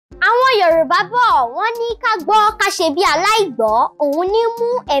Yorùbá bọ̀ wọ́n ní ká gbọ́ ká ṣe bí aláìgbọ́ òun ní mú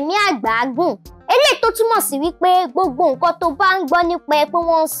ẹ̀mí àgbà gùn. Eléyìí tó túmọ̀ sí wípé gbogbo nǹkan tó bá ń gbọ́ nípa ẹ pé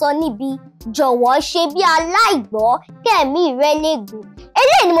wọ́n ń sọ níbi jọ̀wọ́ ṣe bí aláìgbọ́ kẹ̀mí rẹ lè gùn.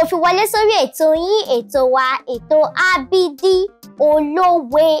 Eléyìí ni mo fi wọlé sórí ètò yín, ètò wa, ètò Abd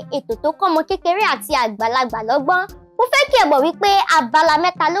Olowe, ètò tó kọ́ ọmọ kékeré àti àgbàlagbà lọ́gbọ́n. Mo fẹ́ kí ẹ mọ̀ wípé abala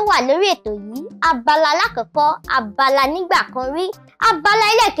mẹ́ta ló wà lórí ètò yìí. Abala alákọ̀ọ́kọ́, abala nígbà kan rí. Abala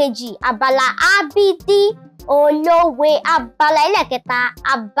ẹlẹ́ẹ̀kejì, abala Abd Olowe. Abala ẹlẹ́ẹ̀kẹta,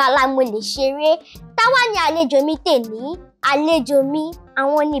 abala mo lè ṣeré. Táwa ni àlejò mi tèmi? Àlejò mi,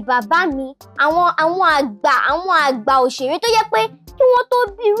 àwọn ni bàbá mi, àwọn àgbà òṣèré tó yẹ pé kí wọ́n tó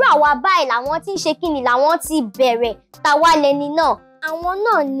bí irú àwa báyìí làwọn tí ń ṣe kíni làwọn ti bẹ̀rẹ̀. Táwa lẹni náà. Àwọn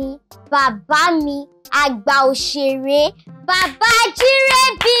náà ni bàbá mi, àgbà òṣèré, bàbá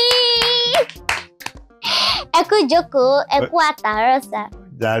Ajirebi. Ẹ kú jókòó, ẹ kú àtàárọ̀ sà.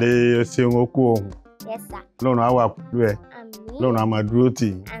 Jàre o ṣeun o kú ohun. Yes sà. Ọlọ́run á wà pẹ̀lú ẹ. Àmín. Ọlọ́run á máa dúró tì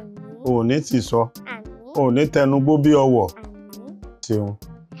í. Àmín. O ò ní tì sọ. Àmín. O ò ní tẹnugbó bí ọwọ̀. Àmín. Ṣeun.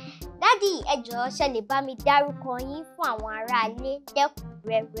 Dádì, ẹ jọ̀ọ́ ṣé lè bá mi dárúkọ yín fún àwọn aráalé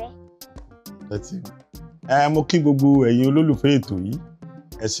lẹ́kùnrẹ́rẹ́. Ẹ ti mo kí gbogbo ẹ̀yin olólùfẹ́ ètò yìí.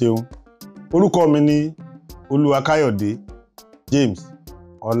 Ẹ ṣeun. Orúkọ mi ni Oluwakayode James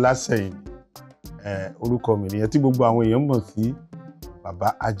Olasehinde. Orúkọ mi nìyẹn tí gbogbo àwọn èèyàn mọ̀ sí bàbá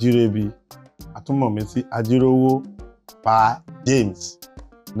Ajirebi. Àtúmọ̀ mi sí Ajirowo pa James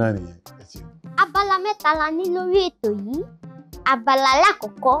náà nìyẹn. Ẹ ṣeun. Abala mẹ́ta la ní lórí ètò yìí. Abala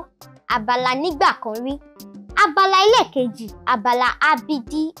alákọ̀ọ́kọ́, abala nígbà kan rí. Abala ẹlẹ́ẹ̀kejì, abala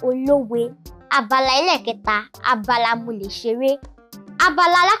Abd Olowe. Abala ẹlẹ́ẹ̀kẹta, abala mo lè ṣeré.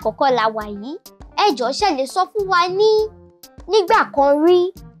 Abala alákọ̀ọ́kọ́ la wà yìí. Ẹ jọ̀ọ́ ṣé lè sọ fún wa nígbà kan rí,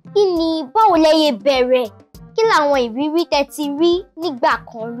 kí ni báwo lẹ́yẹ bẹ̀rẹ̀, kí làwọn ìrírí tẹ́ ti rí nígbà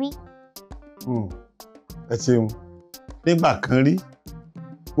kan rí? Ẹ ṣeun. Nígbà kan rí,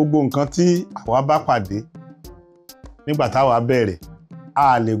 gbogbo nǹkan tí àwa bá pàdé nígbà táwa bẹ̀rẹ̀,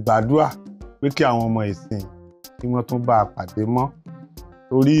 a lè gbàdúrà pé kí àwọn ọmọ ìsìn kí wọ́n tún bá a pàdé mọ́.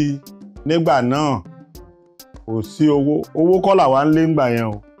 Torí nígbà náà kò sí owó kọ́ làwa ń lé ńgbà yẹn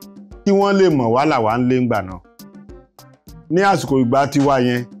o, kí wọ́n lè mọ̀ wá làwa ń lé ńgbà náà. Ní àsìkò ìgbà tiwa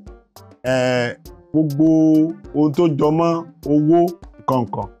yẹn, gbogbo ohun tó jọ mọ́ owó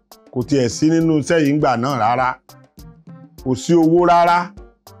kankan kò tiẹ̀ sí nínú iṣẹ́ yìí ńgbà náà rárá. Kò sí owó rárá.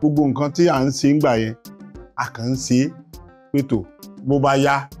 Gbogbo nǹkan tí à ń ṣe ńgbà yẹn a kàn ń ṣe pétò bó bá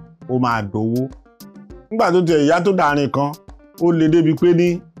yá ó máa dòwó. Nígbà tó tiẹ̀ yá tó dàrin kan, ó le débi pé ní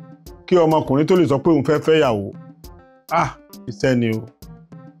kí ọmọkùnrin tó lè sọ pé òun fẹ́ fẹ́yàwó. Iṣẹ́ ni o,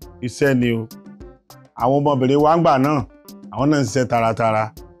 iṣẹ́ ni o. Àwọn ọmọbìnrin wa ńgbà náà, àwọn náà ń ṣiṣẹ́ taratara.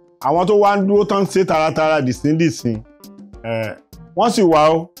 Àwọn tó wá ń dúró tán ń ṣe taratara dìsíndìsín, wọ́n sì wà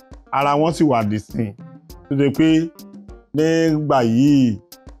ó, ara wọn sì wà dìsín. Tó ṣe pé nígbà yìí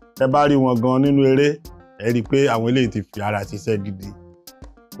ẹ bá rí wọn gan nínú eré, ẹ rí i pé àwọn eléyìí ti fi ara ṣiṣẹ́ gidi.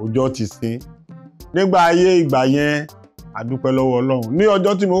 Ọjọ́ ti sin. Nígbà ayé ìgbà yẹn, a dúpẹ́ lọ́wọ́ Ọlọ́run. Ní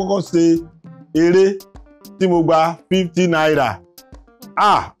ọjọ́ tí mo kọ́kọ́ ṣe eré tí mo gba 50 naira,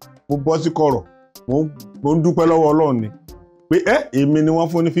 mo bọ́ sí kọ̀rọ̀, mo ń dúpẹ́ lọ́wọ́ Ọlọ́run ni pé èmi ni wọ́n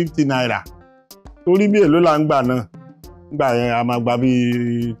fún ní 50 naira. Torí bí èlò là ń gbà náà, nígbà yẹn a máa gba bí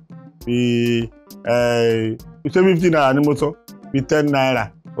 50 naira ni mo sọ, bí 10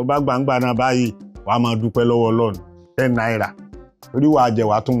 naira. Tó bá gbà náà báyìí, wàá máa dúpẹ́ lọ́wọ́ Ọlọ́run, 10 naira. Torí wàá jẹ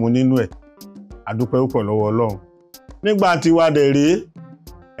wàá tún mu nínú ẹ̀. A dúpẹ́ púpọ̀ lọ́wọ́ Ọlọ́run. Nígbà tí wá dẹ̀ rèé,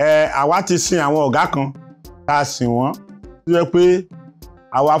 àwa ti sin àwọn ọ̀gá kan, tá a sìn wọ́n, tó jẹ́ pé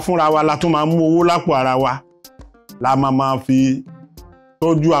àwa fúnra wa la tún máa mú owó lápò ara wa, la máa fi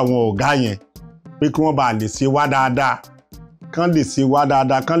tọ́jú àwọn ọ̀gá yẹn pé kí wọ́n bá lè ṣe wá dáadáa, kán lè ṣe wá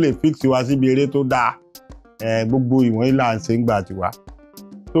dáadáa, kán lè fix wa síbi eré tó dáa. Gbogbo ìwọ̀n yìí là ń ṣe ń gbà tiwa.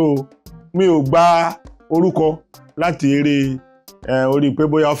 So mi ò gba orúkọ láti eré orí pé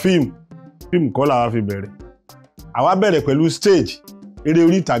bóyá fíìmù kọ́ làwa fi bẹ̀rẹ̀. Àwa bẹ̀rẹ̀ pẹ̀lú stage, eré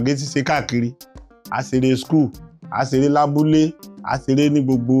orí ìtàgé ṣíṣe káàkiri. A ṣeré school, a ṣeré lábúlé, a ṣeré ní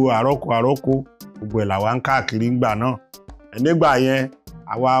gbogbo àrọ́kọ gbogbo ẹ̀ làwa ń káàkiri ńgbà náà. Nígbà yẹn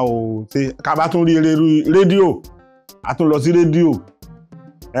àwa ò ṣe ká bá tún rí eré rédíò, a tún lọ sí rédíò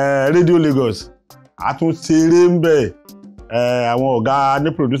Lagos, a tún ṣeré ń bẹ̀. Àwọn ọ̀gá ní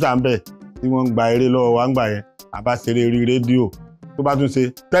producer ń bẹ̀ tí wọ́n ń gba eré lọ́wọ́ wa ńgbà yẹn, a bá ṣeré orí rédíò. Tó bá tún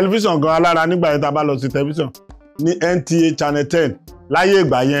ṣe tẹlifíṣàn gan alára nígbà yẹn tá a bá lọ sí tẹlifíṣàn ní NTA channel 10 láyé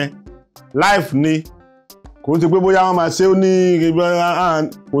ìgbà yẹn live ni, kò ń ṣe pé bóyá wọ́n máa ṣe ó ní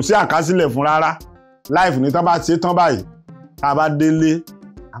kò sí àkásílẹ̀ fún rárá. Live ni tá bá ṣe tán báyìí, tá a bá délé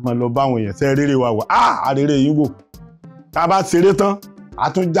a máa lọ bá àwọn èèyàn ṣe rere wa wò, àrèrè yín wò. Tá a bá ṣeré tán a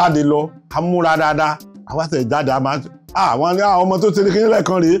tún jáde lọ a múra dáadáa àwa tẹ̀ jáde a máa àwọn ní ọmọ tó ṣe kíní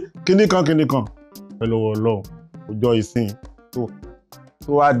lẹ́ẹ̀kan rèé kíní kan pẹ̀lú Ọlọ́run ọjọ́ ìsìn tó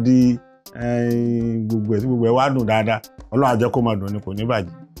wá di gbogbo ẹ̀ tí gbogbo ẹ̀ wá dùn dáadáa Ọlọ́run á jẹ́ kó máa dùn ni kò ní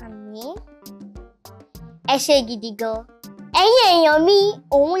bàjẹ́. Àmín. Ẹ ṣé gidi gan. Ẹ̀yin èèyàn mi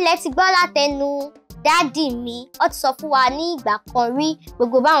òun lẹ ti gbọ́ látẹnu dádì mi ó ti sọ fún wa ní ìgbà kan rí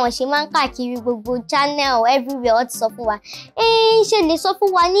gbogbo báwọn ṣe máa ń káàkiri gbogbo channel everywhere ó ti sọ fún wa ṣe lè sọ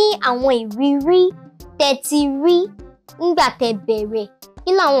fún wa ní àwọn ìrírí tẹ́ ti rí nígbà tẹ́ bẹ̀rẹ̀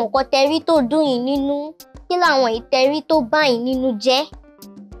kí làwọn nǹkan tẹ́ rí tó dùn yín nínú kí làwọn ìtẹ́rí tó bá yín nínú jẹ́.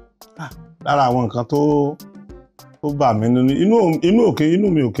 Lára àwọn nǹkan tó bà mí nínú inú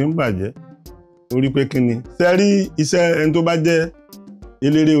mi ò kí ń bàjẹ́ torí pé kí ni ṣe rí iṣẹ́ ẹni tó bá jẹ́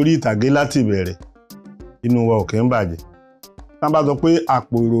eléré orí ìtàgé láti ìbẹ̀rẹ̀ inú wa ò kí ń bàjẹ́ tá bá sọ pé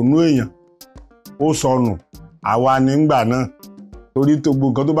àpò ìrònú èèyàn ó sọnù àwa nígbà náà torí gbogbo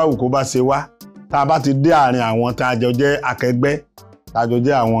nǹkan tó bá wù kó bá ṣe wá tá a bá ti dé àárín àwọn tá a jọ jẹ́ akẹgbẹ́ tá a jọ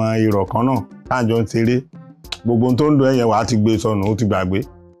jẹ́ àwọn irọ̀ kan náà tá a jọ ń ṣeré gbogbo ohun tó ń dùn ẹ̀yẹn wàá ti gbé sọnù ó ti gbàgbé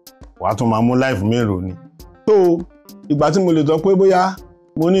wàá tún máa mú láìfù mẹ́rò ni. tó ìgbà tí mo lè sọ pé bóyá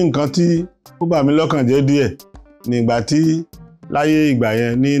mo ní nǹkan tí ó bà mí lọ́kàn jẹ́ díẹ̀ ní ìgbà tí láyé ìgbà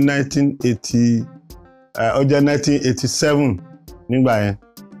yẹn ní 1987 nígbà yẹn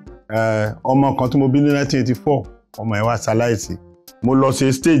ọmọ kan tí mo bí ní 1984 ọmọ yẹn wá ṣaláìsí mo lọ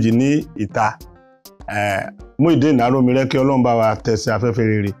ṣe stage ní ìta Muyideen Aromire kí Ọlọ́run bá wa tẹ̀sí afẹ́fẹ́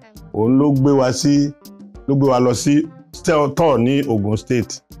rere òun ló gbé wa lọ sí tour ní Ogun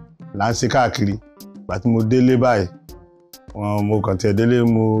State là ń ṣe káàkiri ìgbà tí mo délé báyìí mo kàn tiẹ̀ délé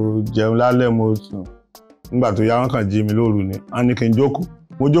mo jẹun lálẹ́ mo sùn nígbà tó yá wọn kàn jí mi lóru ni wọn ní kí n jókòó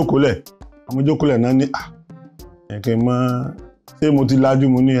mo jókòó lẹ̀ náà ní kí n mọ ṣé mo ti lajú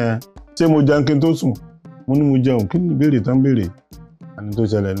mo ní ṣé mo jẹun kí n tó sùn mo ní mo jẹun kí ni ìbéèrè tán béèrè àní tó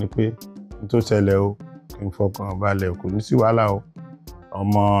ṣẹlẹ̀ ni pé ní tó ṣẹlẹ̀ o kí n fọkàn balẹ̀ kò ní sí wàhálà o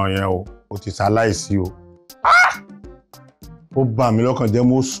ọmọ yẹn o ti ṣaláìsí o ó bà mí lọ́kàn jẹ́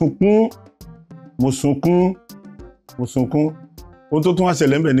mo sunkún ohun tó tún wá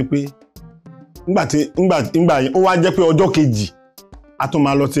ṣẹlẹ̀ ńbẹ̀ ni pé ńgbà yẹn ó wá jẹ́ pé ọjọ́ kejì a tún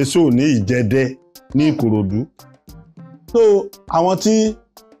máa lọ ṣe show ní Ìjẹ̀dẹ̀ ní Ìkòròdú so àwọn tí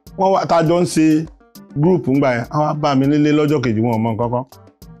wọ́n wá tájọ́ ń ṣe group ńgbà yẹn àwọn bá mi nílé lọ́jọ́ kejì wọn ò mọ nǹkan kan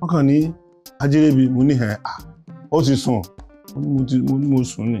wọ́n kàn ní Ajirebi mo ní ó ti sùn mo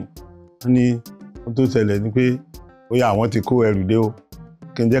sùn ni wọ́n ní ohun tó ṣẹlẹ̀ ni pé ó yá àwọn ti kó ẹrù dé o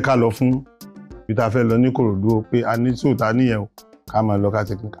kí n jẹ́ ká lọ fún ibi tá a fẹ́ lọ ní Ìkòròdú o pé a ní sóòtá níyẹn o ká máa lọ ká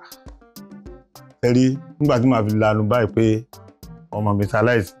tẹkíníkà ẹ̀rí nígbà tí màá fi lanu báyìí pé ọmọ mi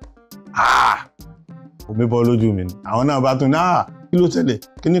ṣaláìsí omi bọ́ lójú mi ni àwọn náà bá tún ní kí ló ṣẹlẹ̀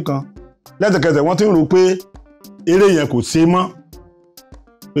kíní kan lẹ́sẹ̀kẹsẹ̀ wọ́n ti ń rò pé eré yẹn kò ṣe mọ́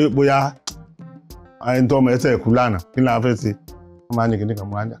pé bóyá ẹni tó ọmọ ẹsẹ̀ kú lánàá kí la fẹ́ ṣe wọ́n máa ní kíní kan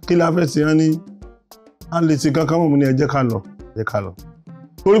máa ní kí la fẹ́ ṣe wọ́n ní a lè ṣe kankan mọ̀ mo ní ẹ jẹ́ ká lọ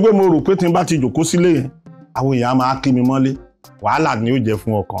torí pé mo rò pé tí n bá ti jòkó sílé yẹn àwọn èèyàn máa kí mi mọ́lé wàhálà ni ó jẹ́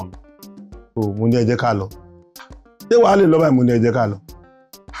fún ọkàn mi so mo ní ẹ jẹ́ ká lọ ṣé wàá lè lọ báyìí mo ní ẹ jẹ́ ká lọ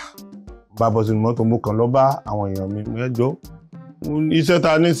bá bọ́ sínú mọ́tò mo kàn lọ bá àwọn èèyàn mi mo ẹjọ́ iṣẹ́ tá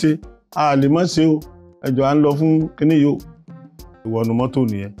a ní ṣe a lè má ṣe o ẹjọ́ à ń lọ fún kíní yìí o ìwọ̀nù mọ́tò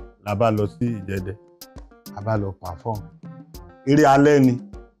nìyẹn la bá lọ sí Ìjẹ̀dẹ̀ a bá lọ perform eré alẹ́ ni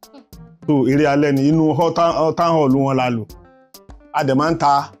so eré alẹ́ ni inú town hall wọn la lò a dẹ̀ máa ń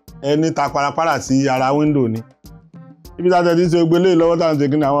ta ẹni ta parapara sí ara window ni ibi tá a tẹ̀ tí ń ṣe gbélé lọ́wọ́ tá à ń ṣe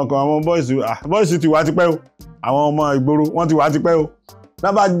kíni àwọn kan àwọn bọ́ìsì ti wá tipẹ́ o àwọn ọmọ ìgboro wọ́n ti wá tipẹ́ o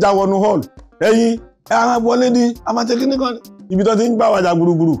náà bá já wọnú hall ẹ̀yin àwọn wọlé ní amatekini kan ibi tó ti ń gbà wájà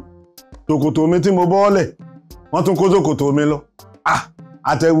gbùrùgbùrù tòkòtò mi tí mo bọ́ọ̀lẹ̀ wọ́n tún kó tòkòtò mi lọ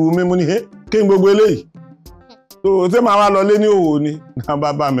àtẹ̀wù mi mú ní kí n gbogbo eléyìí tó ṣé màá wá lọ lé ní òwò ni náà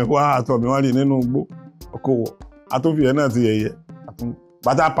bá mi wá àtọ̀ mi wọ́n rí nínú igbó ọkọ̀ wọ̀ àtúnfìyẹ náà ti yẹ̀yẹ́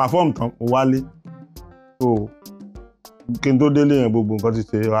bàtà perform tán mo wálé tó kí n tó délé yẹn gbogbo nǹkan ti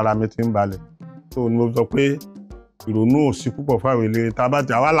ṣe ara mi ti ń balẹ̀ tó ni mo sọ pé ìrònú ò sí púpọ̀ fáwọn ilé tá a bá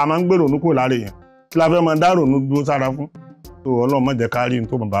ti àwa la máa ń gbé ìrònú kúrò lára èèyàn kí la fẹ́ máa dá ìrònú dúró sára fún tó Ọlọ́run má jẹ́ ká rí n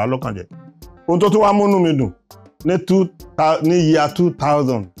tó bàbá lọ́kàn jẹ́ ohun tó tún wá múnú mi dùn ní year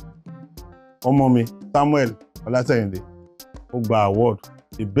 2000 ọmọ mi Samuel Olasehinde ó gba award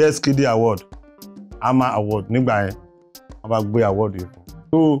the best kiddie award ama award nígbà yẹn wọ́n bá gbé award yìí fún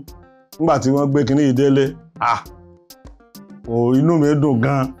tó nígbà tí wọ́n gbé kinní yìí délé inú mi dùn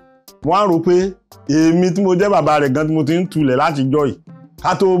gan wọ́n á rò pé èmi tí mo jẹ́ bàbá rẹ̀ gan tí mo ti ń tulẹ̀ láti jọ yìí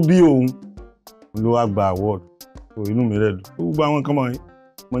ká tó bí òun ló wá gba award tó inú mi rẹ̀ dùn tó gbogbo àwọn kan mọ̀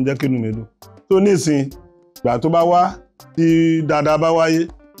ń jẹ́ kí inú mi dùn tó nísìn ìgbà tó bá wá tí dáadáa bá wáyé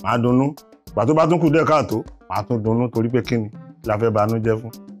màá dunnú ìgbà tó bá tún kù díẹ̀ káàtó màá tún dunnú torí pé kíni la fẹ́ banú jẹ́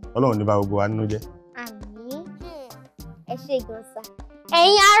fún Ọlọ́run ní bá gbogbo wa nínú jẹ́. Àmín. Ẹ ṣé gan sà.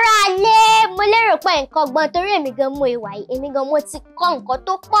 Ẹ̀yin aráalé, mo lérò pé nǹkan gbọ́n torí èmi gan mú ìwà yìí, èmi gan mo ti kọ́ nǹkan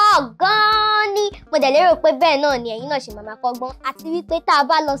tó pọ̀ gan-an ni. Mo dẹ̀ lérò pé bẹ́ẹ̀ náà ni ẹ̀yin náà ṣe máa kọ́gbọ́n. Àti wípé tá a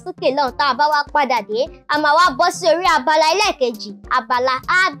bá lọ sókè lọ́hùn, tá a bá wá padà dé, a máa wá bọ́ sí orí abala ẹlẹ́ẹ̀kejì, abala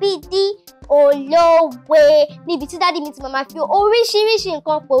Abd Olowe, níbi tí dádì mi ti máa fi oríṣiríṣi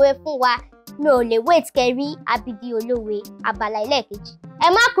nǹkan pòwe fún wa. Mi ò lè wait kẹ́rí Abd Olowe abala ẹlẹ́ẹ̀kejì. Ẹ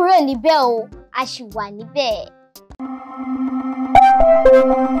má kúrò níbẹ̀ o, a ṣì wà níbẹ̀.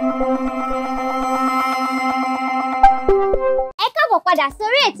 Ẹ káàbọ̀ padà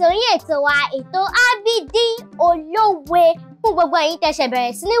sórí ètò yín ètò wa ètò Abd Olowe fún gbogbo ẹ̀yin tẹ̀sẹ̀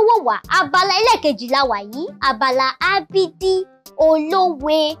bẹ̀rẹ̀ sí ní wò wá abala ẹlẹ́ẹ̀kejì la wà yìí abala Abd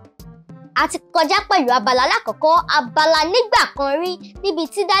Olowe. A ti kọjá pẹ̀lú abala alákọ̀ọ́kọ́ abala nígbà kan rí níbi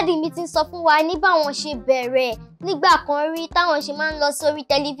tí dádì mi ti ń sọ fún wa ní báwọn ṣe bẹ̀rẹ̀ nígbà kan rí táwọn ṣe máa ń lọ sórí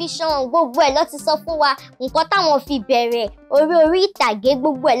tẹlifíṣàn gbogbo ẹ̀ ló ti sọ fún wa nǹkan táwọn fi bẹ̀rẹ̀ orí ìtàgé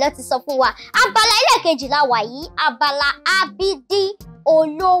gbogbo ẹ̀ ló ti sọ fún wa. Abala ẹlẹ́ẹ̀kejì la wà yìí abala Abd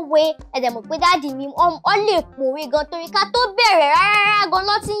Olowe. Ẹ dẹ̀ mọ̀ pé dádì mi ọ lè pòwe gan torí ká tó bẹ̀rẹ̀ rárá gan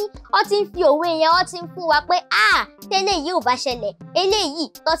ọ ti ń fi òwe yẹn ọ ti ń fún wa pé tẹ́lẹ̀ yìí ò bá ṣẹlẹ̀ eléyìí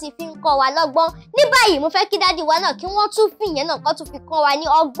tó ti fi ń kọ́ wa lọ́gbọ́n. Ní báyìí mo fẹ́ kí dádì wa náà kí wọ́n tún fìyẹn náà kọ́ tún fi kọ́ wa ní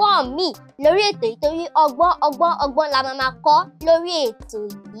ọgbọ́n míì lórí ètò yìí torí ọgbọ́n la máa kọ́ lórí ètò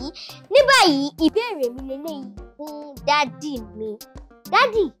yìí. Ní báyìí ìbéèrè mi lélẹ́yìí fún dádì mi.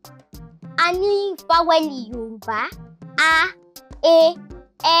 Dádì, a ní fáwẹ́lì Yorùbá a e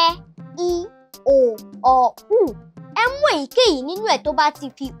ẹ i o ọ u. Ẹ mú èyíkéyìí nínú ẹ̀ tó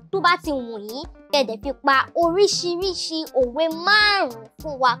bá ti wù yín kẹ̀dẹ̀ fi pa oríṣiríṣi òwe 5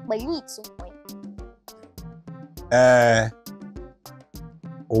 fún wa pẹ̀lú ìtumọ̀ ẹ̀.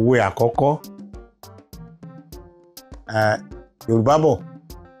 Òwe àkọ́kọ́ Yorùbá bọ̀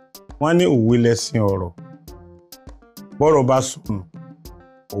wọ́n ní òwe lẹṣin ọ̀rọ̀ bọ́rọ̀ bá sọnù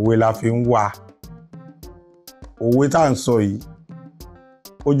òwe la fi ń wá. Òwe tá à ń sọ yìí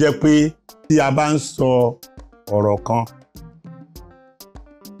ó jẹ́ pé tí a bá ń sọ ọ̀rọ̀ kan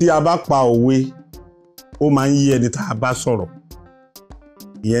tí a bá pa òwe ó máa ń yí ẹni tá a bá sọ̀rọ̀.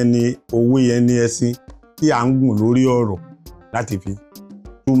 Ìyẹn ni òwe yẹn ní ẹṣin tí à ń gùn lórí ọ̀rọ̀ láti fi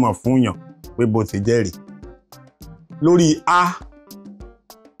túmọ̀ fún yàn pé bó ti jẹ́ rèé. Lórí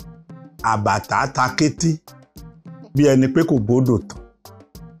àbàtà ta kété bí ẹni pé kò gbọ́dọ̀ tán.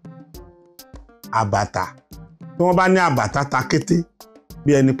 Àbàtà tí wọ́n bá ní àbàtà ta kété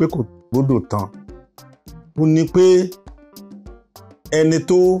bí ẹni pé kò gbọ́dọ̀ tán ó ní pé ẹni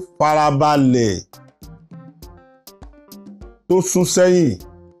tó farabalẹ̀ tó sún sẹ́yìn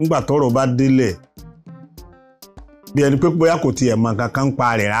nígbà tọ́rọ̀ bá délẹ̀ bí ẹni pé bóyá kò tiẹ̀ mọ̀ kankan ń pa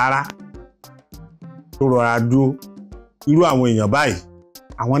rẹ̀ rárá tó rọra dúró. Irú àwọn èèyàn báyìí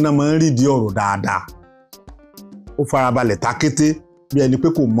àwọn náà máa ń rídìí ọ̀rọ̀ dáadáa. Ó farabalẹ̀ ta kété bí ẹni pé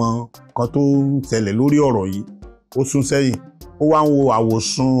kò mọ nǹkan tó ń ṣẹlẹ̀ lórí ọ̀rọ̀ yìí ó sún sẹ́yìn ó wá ń wo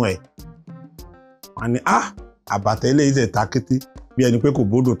àwòsùn ẹ̀. Wọ́n ní àbàtà eléyìí tẹ̀ ta kété bí ẹni pé kò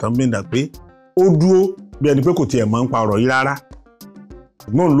gbọ́dọ̀ tán bí ẹni pé ó dúró bí ẹni pé kò tiẹ̀ mọ̀ ń pa ọ̀rọ̀ yìí rárá.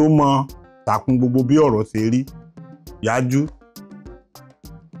 Ṣùgbọ́n ló mọ takun gbogbo bí ọ̀rọ̀ ṣe rí yájú.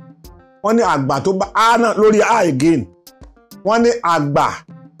 Wọ́n ní àgbà tó bá náà lórí again. Wọ́n ní àgbà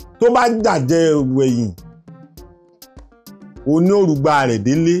tó bá jàjẹ́ wẹ̀yìn oní òrùgbà rẹ̀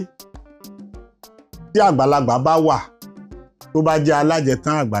délé. Tí àgbàlagbà bá wà tó bá jẹ́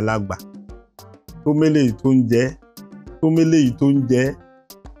alájẹtán àgbàlagbà tó mélé yìí tó ń jẹ tó mélé yìí tó ń jẹ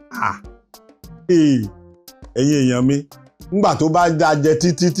ẹ̀yin èèyàn mi nígbà tó bá jàjẹ́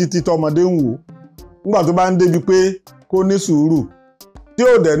títí tọmọdé ń wò nígbà tó bá ń débi pé kó ní sùúrù tí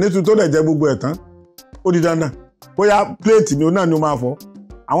ò dẹ̀ nítu tó dẹ̀ jẹ gbogbo ẹ̀ tán ó di dandan bóyá pléètì ni ó náà ni ó máa fọ.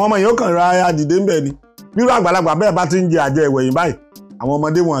 Àwọn ọmọ yìí ó kàn ra adìde ń bẹ̀ ni bírú àgbàlagbà bẹ́ẹ̀ bá ti ń jẹ àjẹ ìwẹ̀yìn báyìí àwọn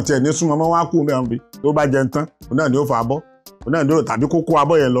ọmọdé wọn àti ẹ̀ ní súnmọ́ mọ́ wọn á kú mẹ́rin bí tó bá jẹun tán òun náà ni ó fọ abọ́ òun náà ni ó tàbí kó kó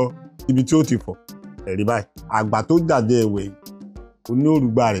abọ́ yẹn lọ ibi tí ó ti fọ. Ẹ̀rí báyìí àgbà tó jàjẹ ìwẹ̀yìn oní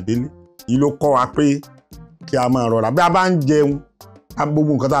òrùgbà rẹ̀ délé yìí ló kọ́ wa pé kí a máa rọra bí a bá ń jẹun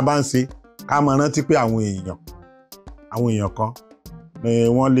gbogbo nǹkan tá a bá ń ṣe ká máa rántí pé àwọn èèyàn kan ni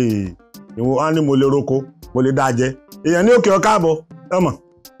wọ́n ní mo lè roko mo lè dá jẹ èèyàn ní òkè ọ káàbọ̀ ẹ mọ̀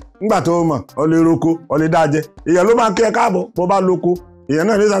nígbà tó mọ̀ ọ lè roko ọ lè dá jẹ èèyàn ló máa kí ẹ káàbọ̀ bó bá lóko èèyàn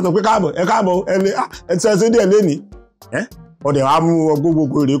náà ní sàtọ̀ pé káàbọ̀ ẹ ti ṣe díẹ̀ lénìí ọdẹ wa mú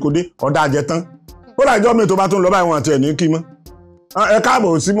gbogbo èrè kò dé ọdá jẹ tán ó dàjọ́ mi tó bá tún lọ báyìí wọn àti ẹ̀ ní kí mọ́ ẹ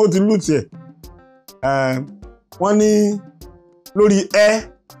káàbọ̀ sí mo ti lù tiẹ̀. Wọ́n ní lórí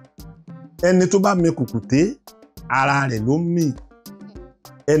ẹni tó bá mẹ kùkùté ara rẹ̀ ló mì.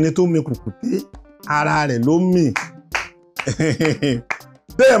 Ẹni tó mi kùkùté ara rẹ̀ ló mì.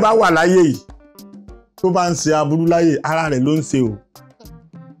 Téèyàn bá wà láyé yìí tó bá ń ṣe aburú láyé ara rẹ̀ ló ń ṣe o.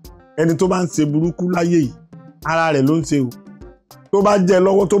 Ẹni tó bá ń ṣe burúkú láyé yìí ara rẹ̀ ló ń ṣe o. Tó bá jẹ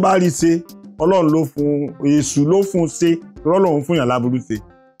lọ́wọ́ tó bá rí ṣe Ọlọ́run ló fún Èṣù ló fún ṣe Ọlọ́run fún yàn láburú ṣe.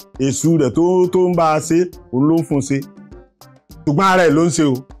 Èṣù rẹ̀ tó ń bá a ṣe òun ló ń fún ṣe. Ṣùgbọ́n ara ẹ̀ ló ń ṣe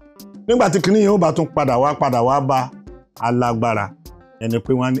o. Nígbà tí kinní yẹn ó bá tún padà wá bá alágbára ẹni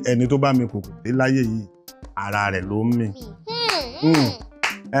pé ẹni tó bá mi kùkùté láyé yìí ara rẹ̀ ló ń mì.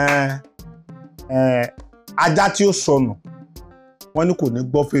 Ajá tí ó sọnù wọ́n ní kò ní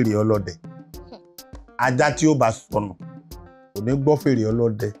gbọ́ fèrè ọlọ́dẹ. Ajá tí ó bá sọnù kò ní gbọ́ fèrè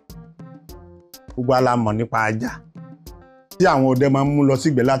ọlọ́dẹ. Gbogbo ala mọ̀ nípa ajá tí àwọn ọdẹ máa ń mú lọ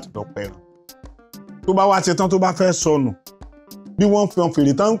sígbẹ́ láti lọ pẹran. Tó bá wá ṣe tán tó bá fẹ́ sọnù bí wọ́n fi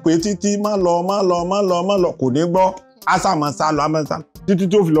fèrè tán ń pè títí má lọ kò ní gbọ́. Àsàmọ́ sá lọ títí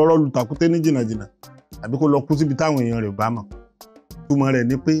tó fi lọ rọ́ lùtàkúté ní jìnnàjìnnà àbí kó lọ kú síbi táwọn èèyàn rẹ̀ bá mọ̀. Túmọ̀ rẹ̀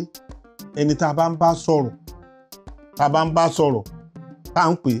ni pé ẹni tá a bá ń bá sọ̀rọ̀ tá à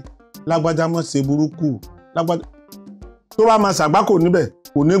ń pè lágbájá mọ́ ṣe burúkú lágbájá tó bá máa ṣàgbákò níbẹ̀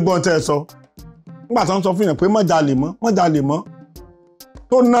kò ní gbọ́n tẹ́ ẹ sọ. Nígbà tó ń sọ fún yàn pé má jalè mọ́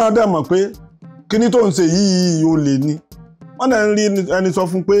tó náà dẹ̀ mọ̀ pé kíní tó ń ṣe yìí ó lè ní. Wọ́n dẹ̀ ń rí ẹni sọ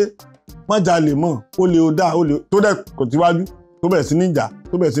fún pé má jalè mọ́ ó lè ó dá ó lè tó dẹ̀ kò tíwájú tó bẹ̀rẹ̀ sí ní ìjà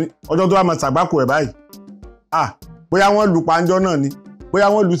tó bẹ̀rẹ̀ sí ní ọjọ́ tó bá máa ṣàgbákò ẹ̀ báyìí. Bóyá wọ́n lù pàǹjọ́ náà ni bóyá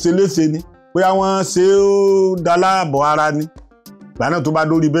wọ́n lù ṣe léṣe ni bóyá wọ́n ṣe ó daláàbọ̀ ara ni. Ìgbà náà tó bá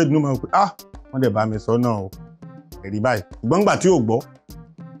dórí bẹ́ẹ̀dì náà mọ̀ pé wọ́n dẹ̀ bá mi sọ náà o ẹ̀rí báyìí. Ṣùgbọ́n nígbà tí ò gbọ́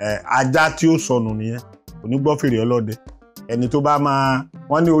ajá tí ó sọnù nìyẹn kò ní gbọ́ fèrè ọlọ́dẹ. Ẹni tó bá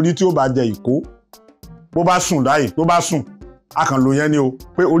wọ́n ní orí tí ó bá jẹ ìkó bó bá sùn láyè tó bá sùn akànlò yẹn ni o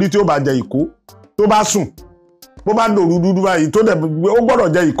pé orí tí ó bá jẹ ìkó tó bá sùn bó bá dòru dúdú báyìí tó dẹ̀ ó gbọ́dọ̀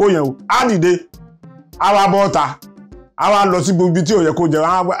jẹ ìkó yẹn o á dìde á wá bọ́ ọ̀tà á wá lọ sí gbogbo ibi tí ò yẹ kó jẹ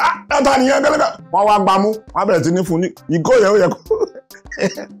wọn á wá ẹ̀ta nìyẹn gẹ́gẹ́ wọn wá gbámú wọn bẹ̀rẹ̀ sí ní fún ní ìkó yẹn ó yẹ kó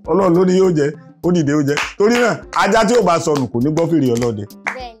Ọlọ́run ló ní yóò jẹ ó dìde ó jẹ torí náà ajá tí ò bá sọnù kò ní gbọ́ fèrè ọlọ́dẹ.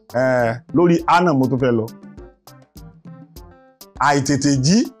 Lórí àná mo tún fẹ́ lọ àìtètè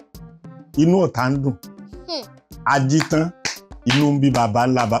jí inú ọ̀tá ń dùn ají tán inú ń bí bàbá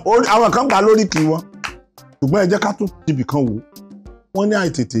ńlá bá àwọn kan gbà lórí kì í wọn ṣùgbọ́n ẹ jẹ́ ká tún tibì kan wò wọ́n ní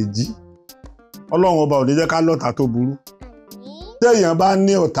àìtètè jí Ọlọ́run ọba ò ní jẹ́ ká lọ́tà tó burú. Téèyàn bá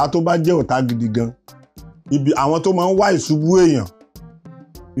ní ọ̀tá tó bá jẹ́ ọ̀tá gidi gan ibi àwọn tó máa ń wá ìṣubú èèyàn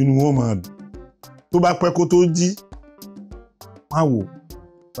inú wọn máa dùn tó bá pẹ́ kó tó jí máa wò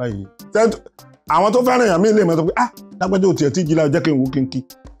báyìí. Àwọn tó fẹ́ràn èèyàn míì lè mọ̀ tó pé lágbájá ò tiẹ̀ tí jí lára jẹ́ kí n wò kínkí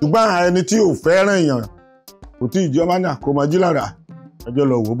ṣùgbọ́n ẹni tí ò fẹ́ràn èèyàn kò tí ì jí ọmọ náà kò máa jí lára ẹjọ́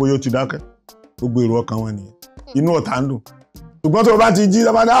lọ wò bóyá ó ti dákẹ́ gbogbo èrò ọkàn wọn nìyẹn inú ọ̀tá ń dùn. Ṣùgbọ́n tó bá ti jí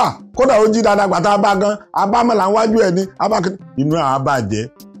lọ́ba kódà ó jí dáadáa gbàtà bá gan abámọ̀lá wájú ẹ̀ ní inú àwọn abàjẹ́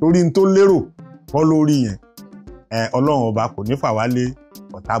torí n tó lérò kọ́ lórí yẹn. Ọlọ́run ọba kò ní fà wá lé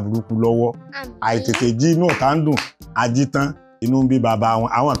ọ̀tá burúkú lọ́wọ́. Àìtètè jí inú ọ̀tá ń dùn ají tán inú ń bí bàbá wọn.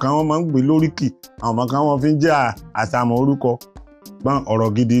 Àwọn kan wọ́n máa ń gbé lóríkì àwọn kan wọ́n fi ń jẹ́ àṣàmọ̀ orúkọ gbọ́n ọ̀rọ̀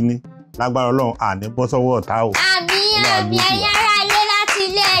gidi ni lágbára Ọlọ́run àní bọ́ sọ́wọ́ ọ̀tá o. Àmín ẹ̀yin ará ilé láti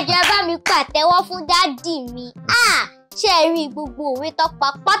ilé ẹjọ́ bá mi pàtẹ́wọ́ fún dádì mi. Ṣé ẹ rí gbogbo òwe tó pa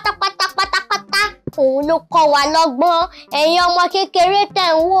pátápátá òun ló kọ́ wa lọ́gbọ́n. Ẹ̀yin ọmọ kékeré tẹ̀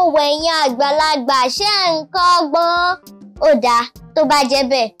ń wò wọ ẹ̀yin àgbàlagbà ṣé ń kọ́gbọ́n. Ó dáa tó bá jẹ́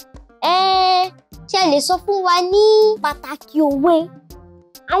bẹ́ẹ̀ ṣé lè sọ fún wa ní pàtàkì òwe.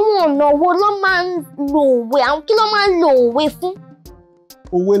 Àwọn ọ̀nà wo ló máa ń lo òwe àwọn kí ló máa ń lo òwe fún.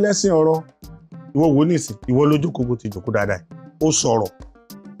 Òwe lẹ́sìn ọ̀rọ̀ ìwọ wo nísìn ìwọ ló jókòó bó ti jókòó dáadáa ó sọ̀rọ̀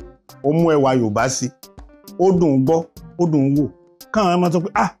ó mú ẹwà Yorùbá sí ó dùn gbọ́ ó dùn wò káwọn máa sọ pé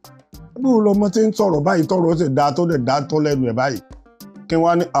bí o lọmọ tí ń sọ̀rọ̀ báyìí tọ̀rọ̀ ó sì dá tó lè dá tó lẹ́nu ẹ̀ báyìí kí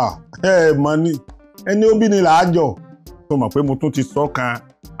wọ́n á ní mọ ní ẹni ó bí ni làájọ tó mọ̀ pé mo tún ti sọ kan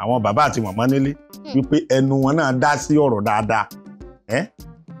àwọn bàbá àti màmá nílé wípé ẹnu wọn náà dá sí ọ̀rọ̀ dáadáa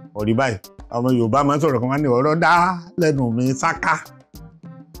ọ̀rí báyìí ọmọ Yorùbá máa ń sọ̀rọ̀ kan wá ní ọ̀rọ̀ dá lẹ́nu mi sáká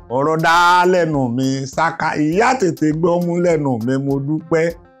ọ̀rọ̀ dá lẹ́nu mi sáká ìyá tètè gbọ́ mú lẹ́nu mi mo dúpẹ́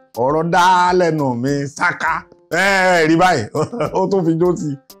ọ̀rọ̀ dá lẹ́nu mi sáká ẹ̀rí báyìí ó tún fi jó sí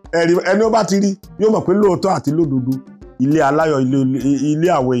ẹni ó bá ti rí yóò mọ̀ pé lóòótọ́ àti lódodo ilé aláyọ̀ ilé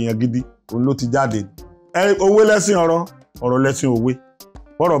àwọn èèyàn gidi òun ló ti jáde òwe lẹ́sìn ọ̀rọ̀ lẹ́sìn òwe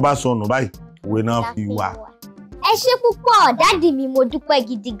bọ́rọ̀ bá sọnù báyìí òwe náà fi wà ẹ ṣé púpọ̀ dádì mi, mo dúpẹ́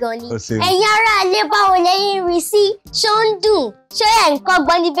gidi gan ni. Ó ṣé. Ẹ̀yin ará ilé báwo lẹ́yìn rí sí? Ṣó ń dùn? Ṣé ẹ̀ ń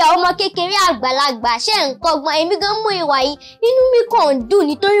kọ́gbọ́n níbi àwọn ọmọ kékeré àgbàlagbà? Ṣé ẹ̀ ń kọ́gbọ́n? Èmi gan mú ìwà yìí, inú mi kàn ń dùn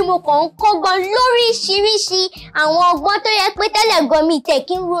nítorí mo kàn ń kọ́gbọ́n lóríṣiríṣi àwọn ọgbọ́n tó yẹ pé tẹ́lẹ̀ gan mi tẹ̀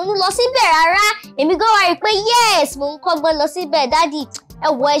kí n ronú lọ síbẹ̀ rárá. Èmi gan wá rí pé yes, mo ń kọ́gbọ́n lọ síbẹ̀ dádì. Ẹ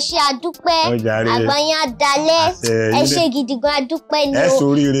wò ẹ ṣé adúpẹ́, àgbáyé adalẹ́, ẹ ṣé gidi gan adúpẹ́ ni o. Ẹ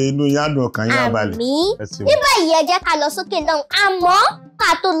ṣoríire, inú yín á dùn, ọkàn yín á balẹ̀. Àmín. Ní báyìí ẹ jẹ́ ká lọ sókè lọ́hùn, àmọ́ ká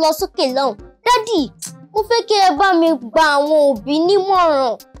tó lọ sókè lọ́hùn. Dádì, mo fẹ́ kí ẹ bá mi gba àwọn òbí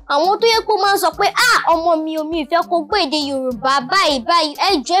nímọ̀ràn. Àwọn tó yẹ kó máa ń sọ pé ọmọ mi ò mi ìfẹ́ kó gbọ́ èdè Yorùbá báyìí báyìí. Ẹ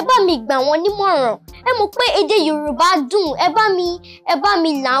jọ̀ọ́ ẹ bá mi gbà wọ́n nímọ̀ràn. Ẹ mọ̀ pé èdè Yorùbá dùn, ẹ bá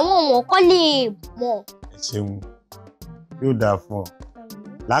mi là wọ́n kọ́ lè mọ̀. Ẹ ṣeun, yóò dáa fún ọ.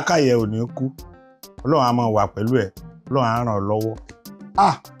 Lákàyè ò ní kú, Ọlọ́run á máa wà pẹ̀lú ẹ̀, Ọlọ́run á ràn ọ́ lọ́wọ́.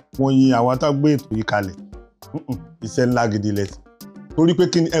 Mo yin àwọn tó gbé ètò yìí kalẹ̀, iṣẹ́ ńlá gidi lẹ́sìn. Torí pé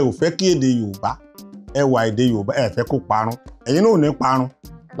kí ni ẹ ò fẹ́ kí èdè Yorùbá, ẹwà èdè Yorùbá ẹ fẹ́ kó parun. Ẹ̀yin náà ò ní parun,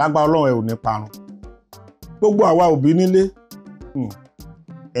 lágbára Ọlọ́run ẹ ò ní parun. Gbogbo àwa òbí nílé,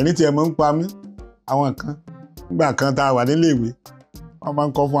 ẹ̀rín tí ẹ mọ̀ ń pa mí, àwọn kan nígbà kan tá a wà nílé ìwé, wọ́n máa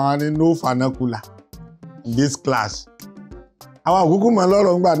ń kọ́ fún wa ní no vernacular in this class. Àwa òkúkú mọ̀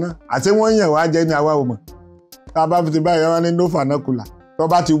lọ́rọ̀ ńgbà náà, àti wọ́n yàn wá jẹ́ ní àwa ò mọ̀. Tá a bá fi ti báyìí wọ́n ní no vernacular. Tó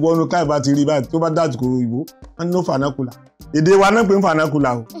bá ti wọnú káì bá ti rí báyìí, tó bá dàsìkò ìbò, wọ́n ní no vernacular. Èdè wa náà pè ń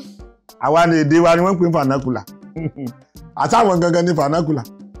vernacular o. Àwa ni èdè wa ni wọ́n pè ń vernacular. Àtàwọn gangan ní vernacular.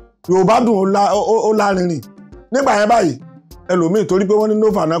 Yorùbá dùn ó lárinrin. Nígbà yẹn báyìí, ẹlòmíì torí pé wọ́n ní no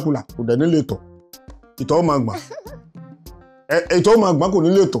vernacular kò dẹ̀ nílé tọ̀. Ìtọ̀ ó máa gbọ̀n. Ìtọ̀ ó máa gbọ̀n kò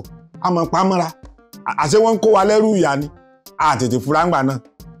nílé tọ̀. A máa pa á mọ́ra. Àṣé wọ́n ń kó wa lẹ́rú ìyá ni. Tètè fura ńgbà náà.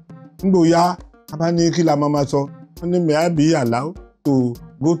 Nígbò ya, a bá ní kí la máa sọ, wọ́n ní may I be allowed to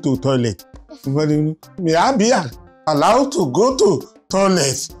go to toilet. May I be allowed to go to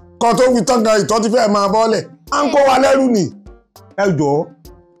toilet. Kọ́ tó wí tán gan ìtọ́ ti fẹ́ máa bọ́lẹ̀. À ń kó wa lẹ́rù ni. Ẹ jọ̀ọ́,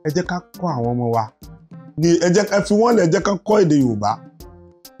 ẹ jẹ́ ká kọ́ àwọn ọmọ wa. Ẹ fi wọ́n lẹ̀, ẹ jẹ́ ká kọ́ èdè Yorùbá.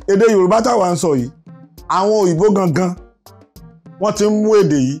 Èdè Yorùbá táwa ń sọ yìí, àwọn òyìnbó gangan, wọ́n ti ń mú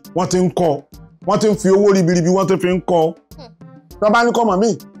èdè yìí, wọ́n ti ń kọ́. Wọ́n ti ń fi owó ribiribi, wọ́n ti fi ń kọ́. Tó bá ní kọ́mọ̀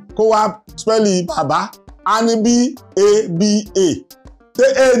míì, kó wá spẹ́lì bàbá, a ní B-A-B-A. Ṣé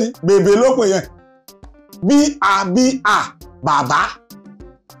A ni? Bèbè ló pè yẹn. B-A-B-A, bàbá.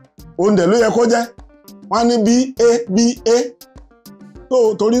 Oúnjẹ ló yẹ kó jẹ́. Wọ́n ní B-A-B-A.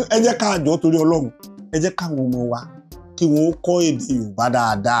 Torí ẹ jẹ́ ká jọ̀ọ́ torí Ọlọ́run. Ẹ jẹ́ káwọn ọmọ wa kí wọ́n kọ́ èdè Yorùbá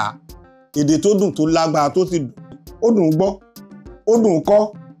dáadáa. Èdè tó dùn tó lágbára tó sì dùn. Ó dùn gbọ́, ó dùn kọ́.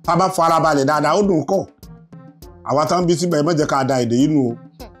 Tá bá farabalẹ̀ dáadáa, ó dùn kọ́. Àwa tán bí síbẹ̀ ẹ má jẹ́ ká da èdè yìí nù o.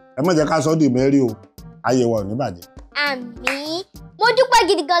 Ẹ má jẹ́ ká sọ́ di mẹ́rí o. Ayé wa ò ní bàjẹ́. Àmín. Mo dúpẹ́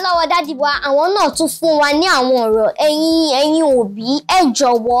gidi gan lọ́wọ́ dádì wa, àwọn náà tún fún wa ní àwọn ọ̀rọ̀. Ẹ̀yin òbí, ẹ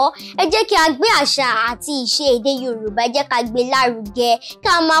jọ̀wọ́, ẹ jẹ́ kí a gbé àṣà àti ìṣe èdè Yorùbá, ẹ jẹ́ ká gbé lárugẹ,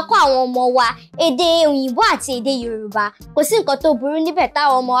 ká máa kọ́ àwọn ọmọ wa èdè òyìnbó àti èdè Yorùbá. Kò sí nǹkan tó burú níbẹ̀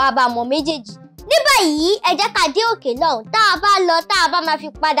táwọn ọmọ wa bá mọ méjèèjì. Ní báyìí, ẹ jẹ́ ká dé òkè lọ́hùn. Tá a bá lọ, tá a bá máa fi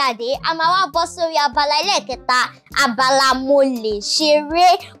padà dé, a máa wá bọ́ sórí abala ẹlẹ́ẹ̀kẹta, abala mo lè ṣeré.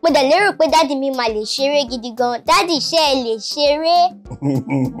 Mo dẹ̀ lérò pé dádì mi máa lè ṣeré gidi gan. Dádì, ṣé ẹ lè ṣeré?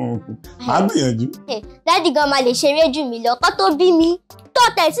 Má gbìyànjú. Dádì gan máa lè ṣeré jù mí lọ. Kó tó bí mi, tó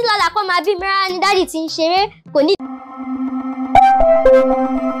tẹ̀sí lọ́la kó máa bí mi rárá ni dádì ti ń ṣeré. Kò ní.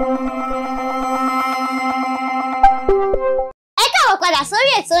 Padà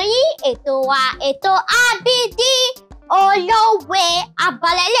sórí ètò yín, ètò wa, ètò Abd Olowe.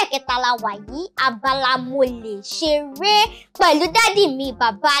 Abala ẹlẹ́ẹ̀kẹta la wà yìí, abala mo lè ṣeré pẹ̀lú dádì mi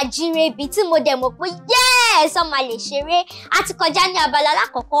bàbá Ajirebi tí mo dẹ̀ mọ̀ pé yes, ọmọ lè ṣeré. A ti kọjá ní abala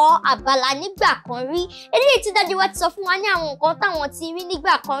alákọ̀ọ́kọ́, abala nígbà kan rí. Eléyìí tí dádì wa ti sọ fún wa ní àwọn nǹkan táwọn ti rí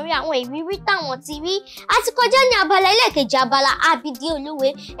nígbà kan rí, àwọn ìrírí táwọn ti rí. A ti kọjá ní abala ẹlẹ́ẹ̀kejì, abala Abd Olowe.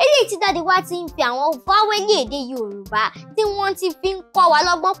 Eléyìí tí dádì wa ti ń fi àwọn fáwẹ́lì èdè Yorùbá tí wọ́n ti fi ń kọ́ wa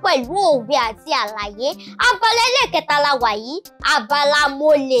lọ́gbọ́n pẹ̀lú òwe àti àlàyé. Abala ẹlẹ́ẹ̀kẹta la wà yìí, abala mo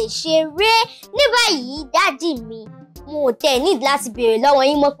lè ṣeré. Ní báyìí dádì mi, mo tẹ̀ ní láti béèrè lọ́wọ́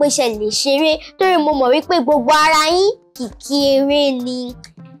yín mọ́ pé ṣe lè ṣeré torí mo mọ̀ wípé gbogbo ara yín kìkì eré ni.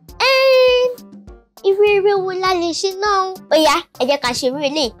 Irú eré wo la lè ṣe náà? Ó yá, ẹ jẹ́ ká ṣe eré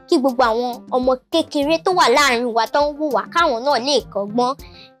eléyìí kí gbogbo àwọn ọmọ kékeré tó wà láàrin wa tó ń wò wá káwọn náà lè kọ́gbọ́n.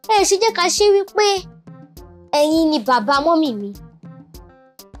 Ẹ ṣe jẹ́ ká ṣe wípé ẹ̀yin ni bàbá mọ́mì mi.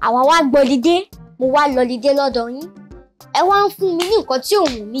 Àwa wá gbọ́lidé, mo wá lọ́lidé lọ́dọ̀ yín. Ẹ wá ń fún mi ní nǹkan tí ò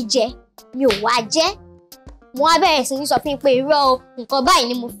wù mí jẹ, mi ò wá jẹ. Mo wá bẹ̀rẹ̀ sí ní sọ fún yín pé irọ́ o, nǹkan báyìí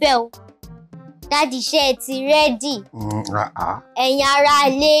ni mo fẹ́ o. Dádì, ṣé ẹ ti rẹ́dì? Ẹ̀yin ará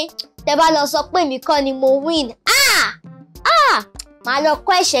ilé, tẹ́ bá lọ sọ pé mi kọ́ ni mo win màá lọ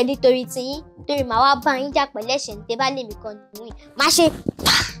kọ́ ẹ̀ṣẹ̀ nítorí tiyín torí màá wá bá yín jà pẹ̀lú ẹ̀ṣẹ̀ ní tẹ́ bá lè mi kọ́ ni mo win má ṣe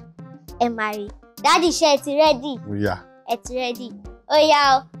ẹ máa rí dáàdì ṣe ẹ ti rẹ́dì ẹ ti rẹ́dì ó yá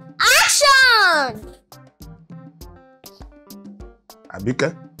o action. Àbíkẹ́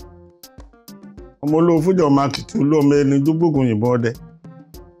ọmọ olówó fújọ máa kìtì olóòmọ ẹni dúgbògùn yìnbọn ọdẹ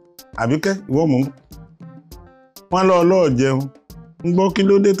Àbíkẹ́ ìwọ mọ̀ wọ́n lọ́ọ́ jẹun ń gbọ́ kí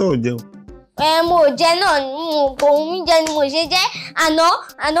ló dé tó jẹun. Mo jẹ náà òun mi jẹ ni mo ṣe jẹ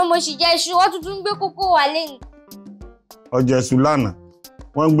àná mo sì jẹ iṣu wọ́n tuntun gbé kókó wá lẹ́nu. ọjà ẹ̀sùn lánàá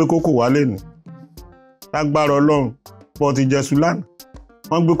wọ́n gbé kókó wá lẹ́nu lágbára Ọlọ́run pọ̀ ti jẹ̀sùn lánàá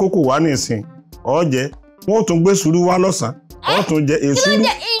wọ́n gbé kókó wá nísìn ọ̀jẹ̀ wọ́n ò tún gbé sùúrù wá lọ́sàn-án wọ́n tún jẹ èsúrú.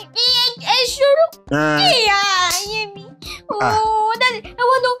 èsúrú ìyá ayé mi dáàdì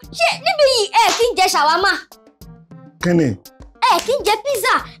ẹ̀wọ̀n ló ṣe níbi yìí kí n jẹ ṣàwámà. kí ni. Kí n jẹ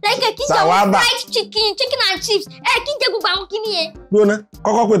pizza like kí n jẹ fried chicken and chips kí n jẹ gbogbo àwọn kíní yẹn. gbóná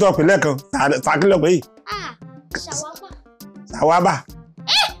kọ́kọ́ pé tọpì lẹ́ẹ̀kan sàkílọ̀ pé yìí. ṣàwámà. ṣàwámà.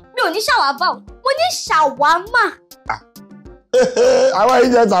 mi ò ní ṣàwámà o mo ní ṣàwámà. àwọn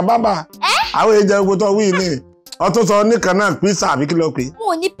èèyàn ṣàbábà àwọn èèyàn gbogbo tó wí ní ọtún sọ nìkan náà pizza àbí kí ló pé.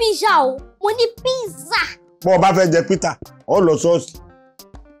 mo ní pizza o mo ní pizza. bọ́ ọ bá fẹ́ jẹ pizza ọ lọ ṣọ́ọ̀ṣì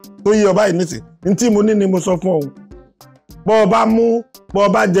tó yí ọba yìí nísìn ní tí mo ní ni mo sọ fún ọ bọ́ ọ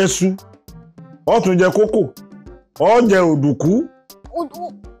bá jẹ su ọ tún jẹ kókò ọ jẹ òdùkú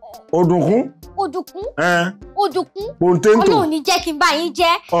òdùnkún pòǹténtò Ọlọ́run ní jẹ́ kí n bá yín jẹ.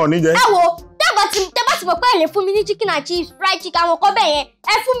 ọ ní jẹ. ẹ wo tẹ́ bá ti mọ̀ pé ẹ lè fún mi ní chicken and chips fried chicken àwọn kan bẹ́ẹ̀ yẹn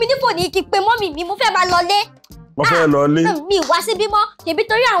ẹ fún mi ní fòní kí n pe mọ́mì mi mo fẹ́ máa lọlé. mo fẹ́ lọlé. mi wá síbí mọ́ ṣèbí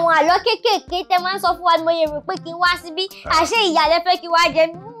torí àwọn àlọ́ kéékèèké tẹ́ máa ń sọ fún wa ni mo yẹ rò pé kí n wá síbí àṣé ìyá lẹ fẹ́ kí n wá jẹ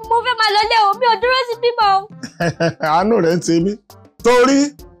mo fẹ́ máa lọlé o mi ò dúró síbí mọ́ o. àánú rẹ̀ ń ṣe mí torí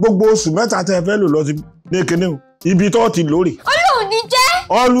gbogbo oṣù mẹ́ta tẹ́ ẹ fẹ́ lò lọ sí ní kinní o ibi tó ti lórí. Ọlọ́run ní jẹ́.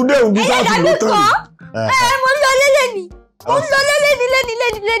 ọlùdé òbí tó ti lò tán. mo ń lọlé lẹ́ni mo ń lọlé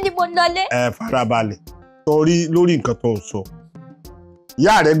lẹ́ni mo ń lọlé. ẹ farabalẹ̀ torí lórí nǹkan tó sọ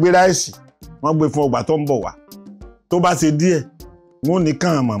ìyá rẹ̀ gbé ráìsì wọ́n gbé fún ọgbà tó ń bọ̀ wá tó bá ṣe díẹ̀ wọ́n ní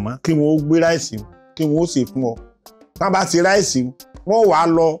kàn màmá kí wọ́n ó gbé ráìsì kí wọ́n ó sè fún ọ tá bá ti ráìsì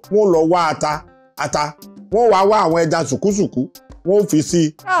wọ́n lọ wá ata wọ́n wá àwọn ẹja sùkúsùkú wọ́n fi sí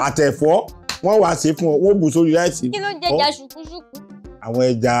àtẹ̀fọ́ wọ́n wá ṣe fún ọ wọ́n bù sórí ráìsì. kí ló ń jẹja sùkúsùkú. àwọn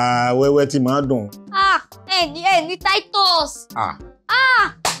ẹja wẹ́wẹ́ tí máa dùn. ẹ ní titus.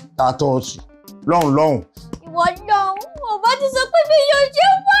 titus lọ́hùn. ìwọ lọ́hùn ò bá ti sọ pé mi yóò ṣe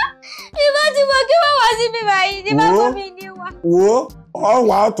wá ìbá ti mọ kí wọ́n wá sí mi báyìí ní bá fọ́ mi ní wa. wo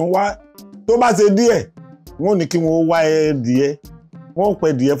ọ̀wá ọ̀tún wá tó bá ṣe díẹ̀ wọ́n ní kí wọ́n wá díẹ̀ wọ́n pẹ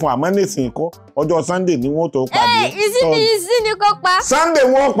díẹ̀ fún àmọ́ nísìnyí kọ́ ọjọ́ Sunday ni wọ́n tó pa díẹ̀. ìsìn kò pa. Sunday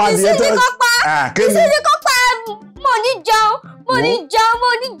wọ́n pa díẹ̀ tẹ́ ìsìn kò pa mo ní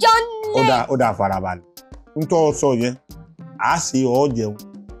jẹun nílé. ó dà farabalẹ̀ n tó sọ yẹn à á ṣe ọ́ jẹun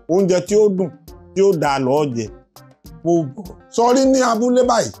oúnjẹ tí ó dùn tí ó dáa lọ́ọ́ jẹ gbogbo sọrí ní abúlé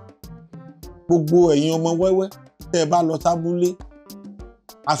báyìí gbogbo ẹ̀yin ọmọ wẹ́wẹ́ tẹ́ ẹ bá lọ sábúlé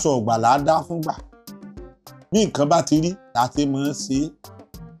aṣọ ọ̀gbàlà á dá fúngbà bí nǹkan bá ti rí láti mọ̀ ọ́n ṣe é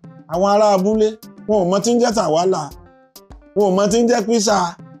àwọn ará abúlé wọn ò mọ tí ń jẹ́ tàwálà wọn ò mọ tí ń jẹ́ písà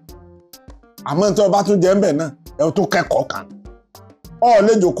àmọ́ tí wọ́n bá tún jẹ́ ń bẹ̀ náà ẹ tún kẹ́kọ̀ọ́ kan ọ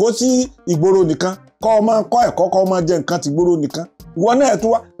lè jòkó sí ìgboro nìkan kọ́ ọ máa kọ́ ẹ̀kọ́ kọ́ ọ máa jẹ nǹkan ti gboro nìkan ìwọ náà tún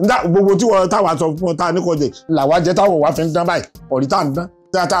wá gbogbo tí wọ́n táwa sọ fún ọ tá a ní kò jẹ làwa jẹ táwọn wá fi ń dán báyìí ọ̀rí tá à ń dán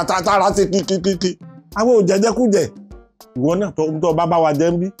tára sí kíkíkíkí àwọn ò jẹjẹkújẹ ìwọ náà tó bá wa jẹ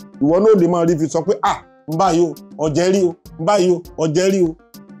ń bí ìwọ náà lè máa rí fi sọ pé ń báyìí o ọ̀jẹ̀ rí o ń báyìí o ọ̀jẹ̀ rí o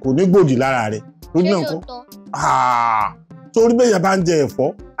kò ní gbòdì lára rẹ̀ lójú náà kọ́ torí bẹ́ẹ̀ yẹn bá ń jẹ ẹ̀fọ́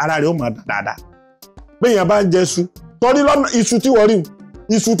ara rẹ̀ ó máa dà dáadáa bẹ́ẹ̀ yẹn bá ń jẹ iṣu torí lọ́nà iṣu tí wọ́n rí o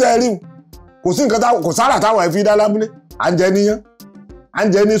iṣu tẹ́ ẹ rí o kò sí nǹkan kò sára táwọn ẹ̀ fi dá lábúlé à ń jẹ níyàn à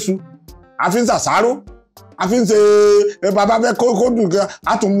ń jẹ níṣu a fi ń ṣàṣàrò a fi ń ṣe bàbá fẹ́ kó dùn kan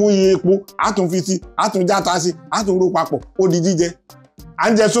a tún mú iye epo a tún fi sí a tún játa sí a tún ro papọ̀ ó di jíjẹ à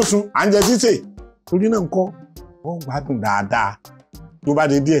ń jẹ sunsun à ń jẹ sísè torí náà nǹkan wọ́n gbádùn dáadáa tó bá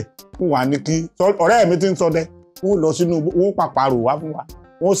dé díẹ̀ fún wa ní kí ọ̀rẹ́ mi ti ń sọdẹ wọ́n lọ sínú wọ́n pàparò wá fún wa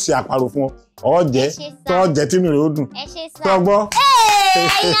wọ́n ṣe àparò fún ọ ọ̀jẹ̀ tọ́jẹ̀ tí mi rè ó dùn tọ́gbọ́.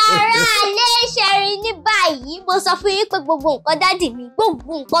 ẹ̀yin ará ilé ṣẹ̀rí ní báyìí mo sọ fún yín pé gbogbo nǹkan dádì mi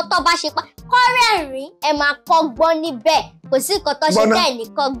gbogbo nǹkan tó bá ṣe pa kọ́rẹ́rìn ẹ máa kọ́gbọ́n níbẹ̀ kò sí nǹkan tó ṣe bẹ́ẹ̀ ní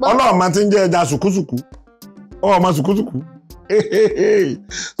kọ́gbọ́n. ọlọ́run máa ti ń jẹ́ ẹja sùkúsùkú ọmọ sùkúsùkú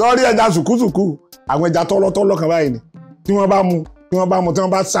sọ́ọ́rí ẹja sùkúsùkú àwọn ẹja tọ́lọ́tọ́lọ́ kan báyìí ni tí wọ́n bá mu tí wọ́n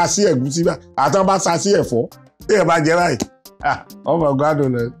bá sa sí ẹ̀gúsí báyìí àti wọ́n bá sa sí ẹ̀fọ́ tí ẹ̀ bá jẹ báyìí ọmọ gbádùn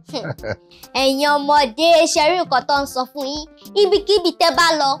lọ. ẹ̀yin ọmọdé ṣe rí nǹkan tó ń sọ fún yín ibikíbi tẹ́ bá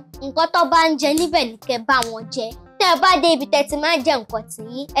lọ nǹkan tó bá ń jẹ níbẹ̀ ní kẹ́ bá wọn jẹ tẹ́ bá dé ibi tẹ́ ti máa jẹ nǹkan tí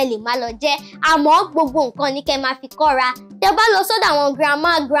yín ẹ lè má lọ jẹ àmọ́ gbogbo nǹkan ní kẹ́ máa fi kọ́ra tẹ́ bá lọ sọ́dọ̀ àwọn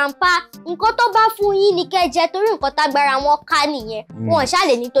grandma grandpa nǹkan tó bá fún yín ní kẹ́ jẹ torí nǹkan tágbára wọn ká nìyẹn wọn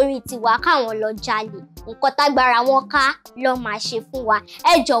ṣàlè nítorí tiwa káwọn lọ jalè nǹkan tágbára wọn ká lọ máa ṣe fún wa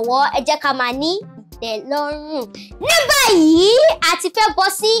ẹ jọ̀wọ́ ẹ jẹ́ ká máa ní ìtẹ́lọ́rùn. ní báyìí a ti fẹ́ bọ́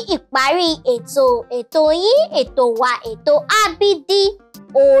sí ìparí ètò yín ètò wa ètò Abd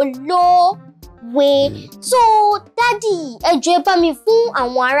Olowe. So dádì ẹ jọ̀ọ́ ẹ bá mi fún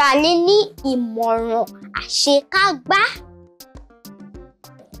àwọn aráalé ní ìmọ̀ràn àṣekágbá.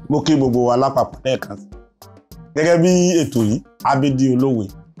 mo kí gbogbo wa lápapọ̀ lẹ́ẹ̀kan sí gẹ́gẹ́ bí ètò yìí Abd Olowe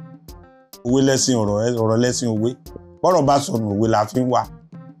òwe lẹ́sìn ọ̀rọ̀ lẹ́sìn òwe bọ́rọ̀ bá sọnù òwe la fi ń wá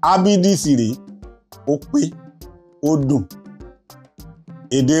Abidi sì rèé ó pé ó dùn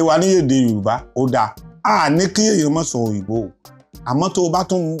èdè wa ní èdè Yorùbá ó dáa a ní kí èèyàn má sọ òyìnbó àmọ́ tó o bá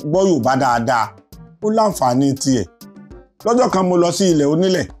tún gbọ́ Yorùbá dáadáa ó láǹfààní tiẹ̀ lọ́jọ́ kan mo lọ sí ilẹ̀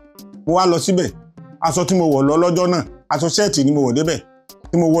onílẹ̀ mo wá lọ síbẹ̀ aṣọ tí mo wọ̀ lọ lọ́jọ́ náà aṣọ ṣẹ́ẹ̀tì ni mo wọ̀ débẹ̀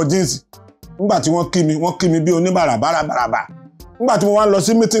tí mo wọ jíǹsì nígbà tí wọ́n kí mi bí oníbàràbàràbàrà nígbà tí mo wá lọ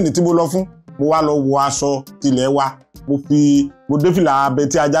sí mítìnì tí mo lọ fún mo wá lọ wọ aṣọ tilẹ̀ wa mo dé fìlà abẹ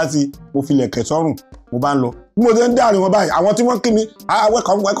tí ajá sí mo fi lẹ̀kẹ̀ sọ́rùn mo bá ń lọ bí mo ṣe ń dáàrin wọn báyìí àwọn tí wọ́n kí mi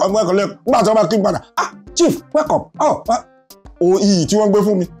welcome nígbà tí wọ́n bá kí mi padà chief welcome iyì tí wọ́n gbé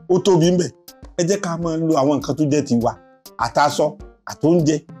fún mi ó tóbi ń bẹ̀ ẹ jẹ́ ká máa lo àwọn nǹkan tó jẹ́ tiwa àtàṣọ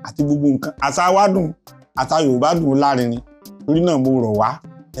àtóúnjẹ àti gbogbo nǹkan àṣà wa dùn àṣà Yorùbá dùn lárinrin torí náà mo rọ̀ wá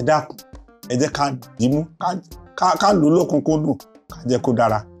ẹ dákun ẹ jẹ́ ká dìímú ká lò lọ́kùnkúndùn ká jẹ́ kó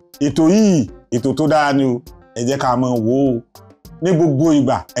dára ètò yìí ètò tó dára ni o ẹ jẹ́ ká máa wò ó ní gbogbo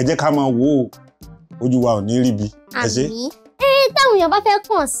ìgbà ẹ jẹ́ ká máa wò ó ojú wa ò ní ríbi ẹ ṣé. táwọn èèyàn bá fẹ́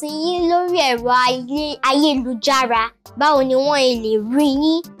kàn sí yín lórí ẹ̀rọ ayélujára báwo ni wọ́n lè rí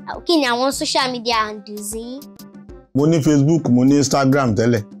yín kí ni àwọn social media handles yín. mo ní Facebook mo ní Instagram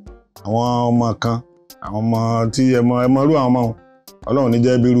tẹ́lẹ̀ àwọn ọmọ kan àwọn ọmọ tí ẹ mọ irú àwọn ọmọ wọn Ọlọ́run ní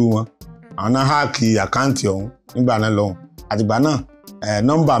jẹ́ bírú wọn àwọn náà háàkì àkáǹtì ọ̀hún nígbà náà lọ́hùn àtìgbà náà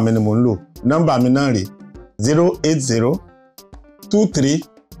nọ́mbà mi ni mò ń lò nọ́mbà mi náà rèé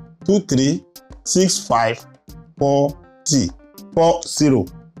 08023236540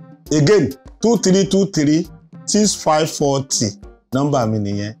 again 23236540 nọ́mbà mi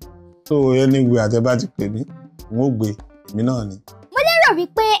nìyẹn so anywhere àtẹ́bá ti pè mí n ó gbé èmi náà ni. mo lérò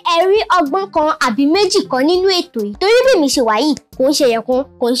wípé ẹ rí ọgbọ́n kan àbí méjì kan nínú ètò yìí torí bí mi ṣe wà yìí kò ń ṣe ẹ̀kan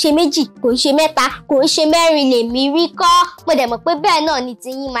kò ń ṣe méjì kò ń ṣe mẹ́ta kò ń ṣe mẹ́rin lèmi rí kọ́ mo dẹ̀ mọ̀ pé bẹ́ẹ̀ náà ni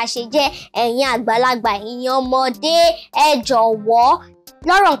tiyín máa ṣe jẹ́ ẹ̀yin àgbàlagbà ẹ̀yin ọmọdé ẹ jọ̀wọ́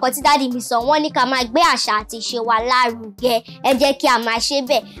lọ́rọ̀ nǹkan tí dáàdi mi sọ wọ́n ní ká máa gbé àṣà àti ìṣe wa lárugẹ ẹ jẹ́ kí a máa ṣe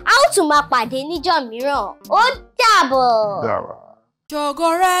bẹ́ẹ̀ a ó tún máa pàdé níjọ́ mìíràn ó dàbọ̀. ṣògo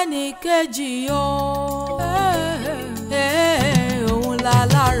rẹ̀ ní kejì o.